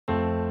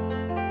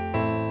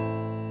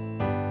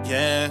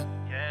Yeah,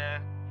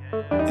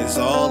 it's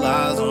all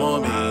eyes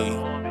on me.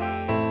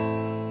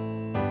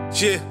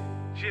 Yeah,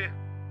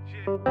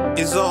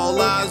 it's all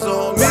eyes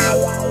on me.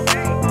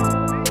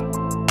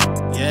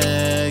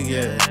 Yeah,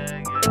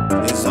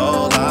 it's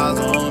all eyes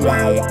on me.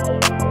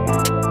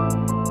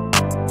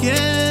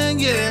 Yeah,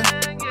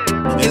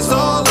 it's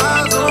all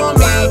eyes on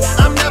me.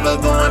 I'm never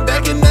going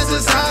back, and that's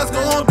just how it's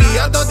gonna be.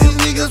 I thought these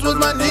niggas was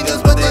my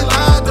niggas, but they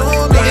lied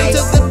on me. They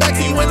took the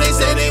backseat when they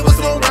said they was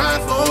gonna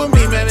ride for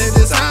me. Man, it's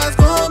just how it's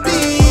gonna be.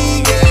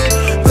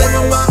 Yeah, play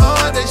with my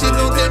heart, that shit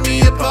gon' tear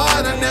me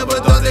apart. I never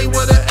thought they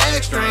would've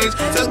act strange.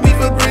 Took me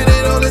for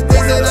granted all the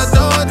things that I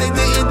thought. They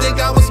didn't think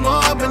I was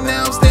smart, but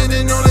now I'm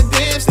standing on the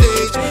damn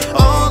stage.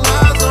 All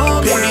eyes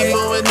on me. Pick me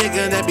for a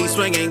nigga that be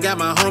swinging. Got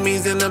my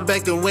homies in the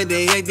back, the way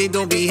they act, they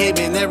don't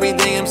behaving. Every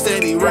day I'm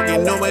steady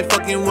working, no way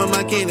fucking with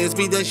my cadence.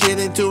 Speed that shit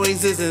into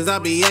existence. I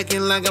be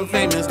acting like I'm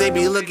famous. They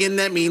be looking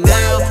at me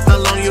now. How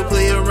long you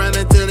play around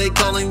until they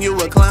calling you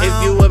a clown?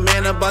 If you a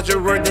man about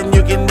your word, then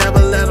you can never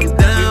let them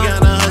down. You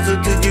gotta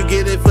hustle till you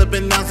get it,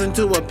 flipping ounce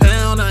into a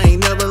pound. I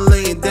ain't never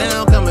laying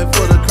down, coming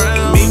for the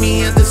crown. Meet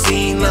me at the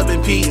scene, love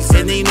and peace,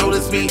 and they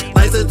notice me.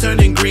 Lights are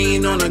turning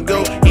green on the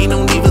go, ain't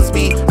no need for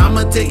speed.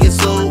 I'ma take it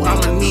slow,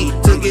 I'ma need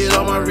to get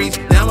all my reach.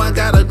 Now I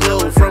gotta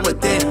glow from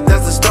within,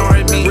 that's the star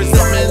in me.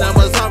 Resentment I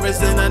was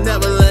harvesting, I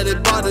never let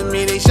it bother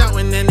me. They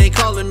shouting and they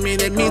calling me,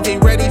 that means they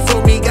ready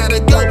for me. Gotta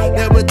go,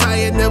 never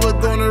tired, never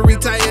gonna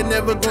retire,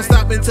 never gonna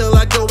stop until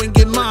I go and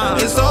get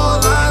mine. It's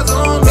all eyes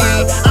on me.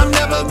 I'm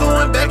never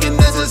going back, and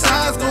that's just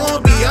how it's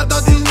gonna be. I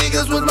thought these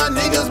niggas was my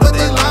niggas, but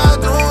they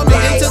lied on me.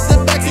 They took the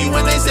backseat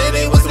when they said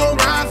they was gonna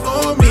ride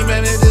for me.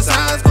 Man, it's just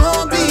how it's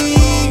gonna be.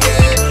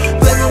 Yeah,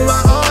 play with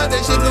my heart,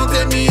 that shit gon'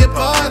 tear me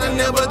apart. I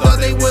never thought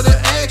they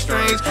would've act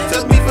strange.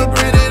 Took me for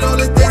granted all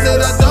the things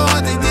that I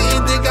thought. They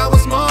didn't think I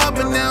was smart,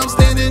 but now I'm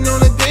standing on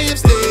the damn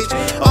stage.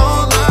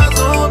 All eyes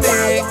on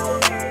me.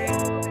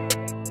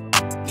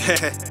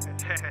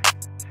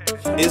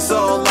 It's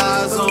all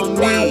eyes on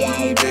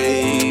me,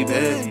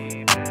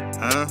 baby.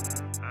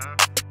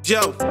 Yo,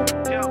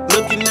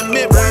 look in the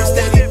mirror,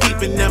 steady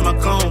peeping at my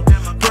cone.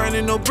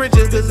 Burning no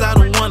bridges, cause I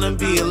don't wanna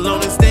be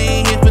alone. And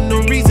staying here for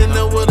no reason,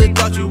 I would've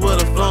thought you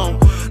would've flown.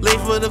 Late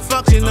for the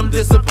function, I'm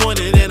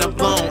disappointed and I'm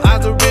blown.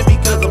 Eyes are red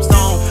because I'm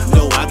stoned.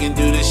 No, I can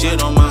do this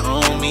shit on my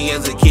own. Me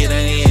as a kid,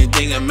 I didn't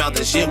think about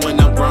the shit when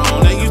I'm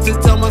grown. I used to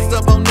tell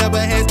myself I'll never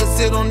have to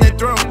sit on that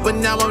throne, but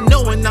now I'm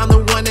knowing I'm the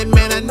one, and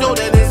man, I know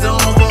that it's on.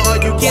 For all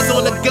you kids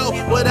on the go,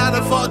 without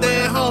a father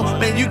at home,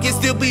 man, you can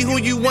still be who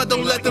you want,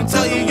 don't let them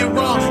tell you you're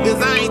wrong. Cause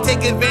I ain't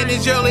take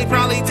advantage early,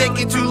 probably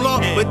taking too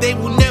long, but they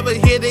will never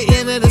hear the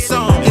end of the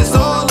song. It's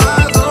all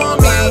eyes on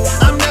me.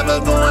 I'm never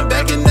going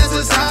back, and that's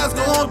just how it's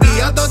gonna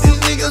be. I thought these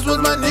niggas was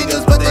my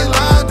niggas,